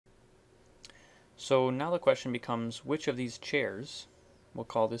So now the question becomes, which of these chairs, we'll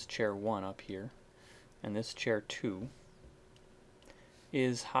call this chair 1 up here, and this chair 2,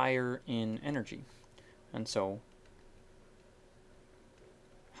 is higher in energy? And so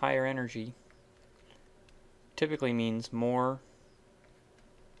higher energy typically means more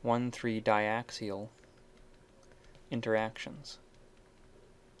 1,3 diaxial interactions.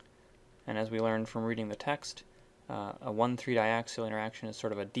 And as we learned from reading the text, a 1,3 diaxial interaction is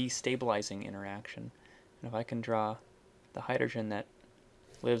sort of a destabilizing interaction. And if I can draw the hydrogen that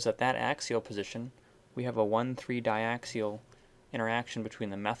lives at that axial position, we have a 1,3 diaxial interaction between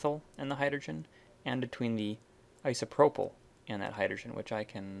the methyl and the hydrogen, and between the isopropyl and that hydrogen, which I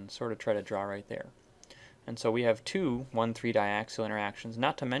can sort of try to draw right there. And so we have two 1,3 diaxial interactions,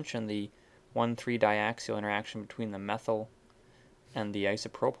 not to mention the 1,3 diaxial interaction between the methyl and the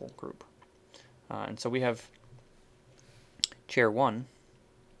isopropyl group. And so we have chair 1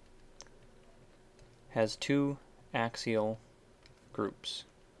 has two axial groups.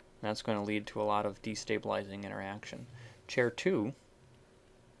 That's going to lead to a lot of destabilizing interaction. Chair 2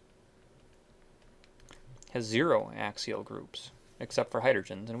 has 0 axial groups, except for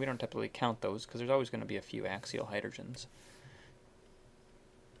hydrogens, and we don't typically count those because there's always going to be a few axial hydrogens.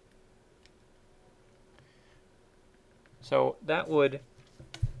 So that would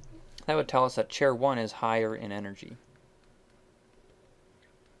tell us that chair 1 is higher in energy.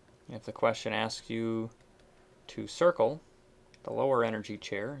 If the question asks you to circle the lower energy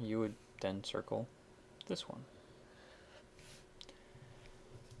chair, you would then circle this one.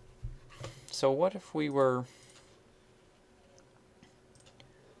 So what if we were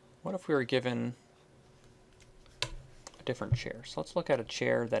given a different chair? So let's look at a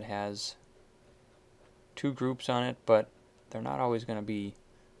chair that has two groups on it, but they're not always going to be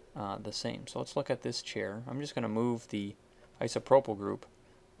the same. So let's look at this chair. I'm just going to move the isopropyl group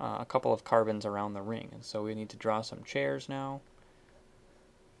a couple of carbons around the ring. And so we need to draw some chairs now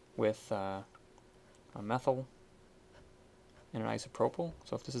with a methyl and an isopropyl.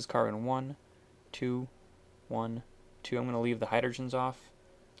 So if this is carbon 1, 2, 1, 2, I'm going to leave the hydrogens off.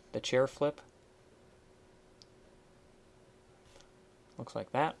 The chair flip looks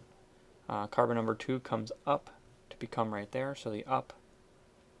like that. Carbon number 2 comes up to become right there. So the up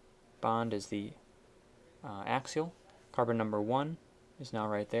bond is the axial. Carbon number 1 is now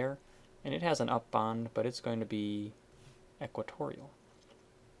right there, and it has an up bond, but it's going to be equatorial.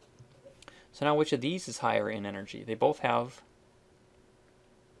 So now which of these is higher in energy? They both have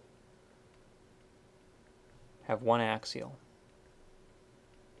one axial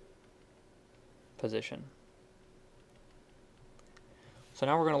position. So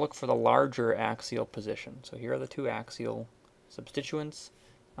now we're going to look for the larger axial position. So here are the two axial substituents.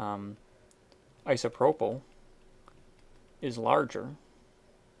 Isopropyl is larger,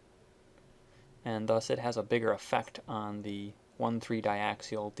 and thus it has a bigger effect on the 1,3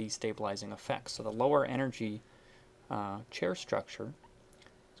 diaxial destabilizing effect. So the lower energy chair structure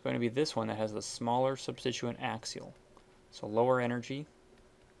is going to be this one that has the smaller substituent axial. So lower energy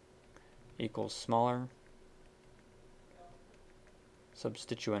equals smaller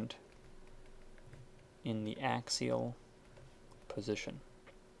substituent in the axial position.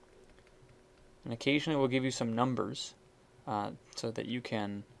 And occasionally we'll give you some numbers so that you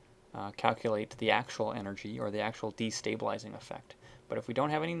can calculate the actual energy or the actual destabilizing effect. But if we don't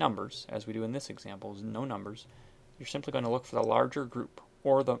have any numbers, as we do in this example, no numbers, you're simply going to look for the larger group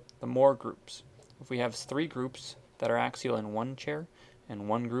or the more groups. If we have 3 groups that are axial in one chair and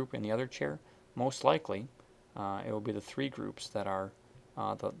 1 group in the other chair, most likely it will be the 3 groups that are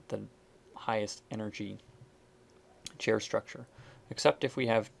the highest energy chair structure, except if we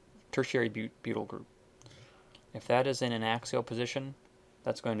have tertiary butyl group. If that is in an axial position,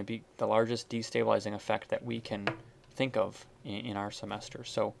 that's going to be the largest destabilizing effect that we can think of in our semester.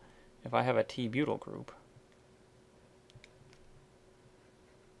 So if I have a T-butyl group,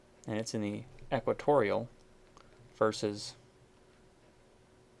 and it's in the equatorial versus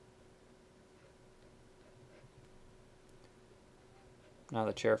now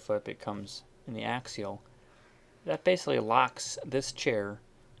the chair flip, it comes in the axial, that basically locks this chair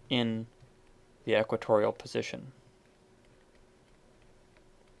in the equatorial position.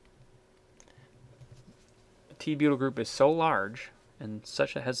 The T-butyl group is so large and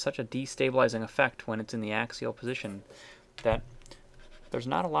has such a destabilizing effect when it's in the axial position that there's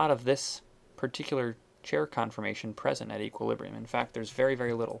not a lot of this particular chair conformation present at equilibrium. In fact, there's very,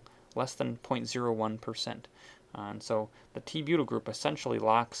 very little, less than 0.01%. And so the T-butyl group essentially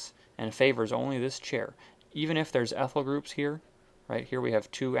locks and favors only this chair. Even if there's ethyl groups here, right here we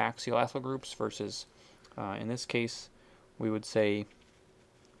have 2 axial ethyl groups versus, in this case, we would say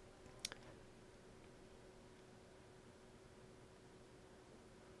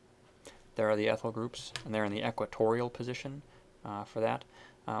There are the ethyl groups, and they're in the equatorial position for that.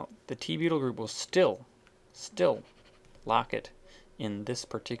 The T-butyl group will still lock it in this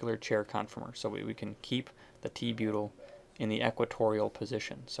particular chair conformer. So we can keep the T-butyl in the equatorial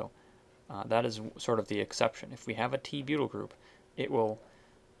position. So that is sort of the exception. If we have a T-butyl group, it will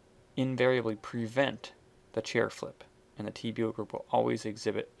invariably prevent the chair flip, and the T-butyl group will always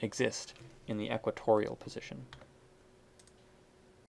exist in the equatorial position.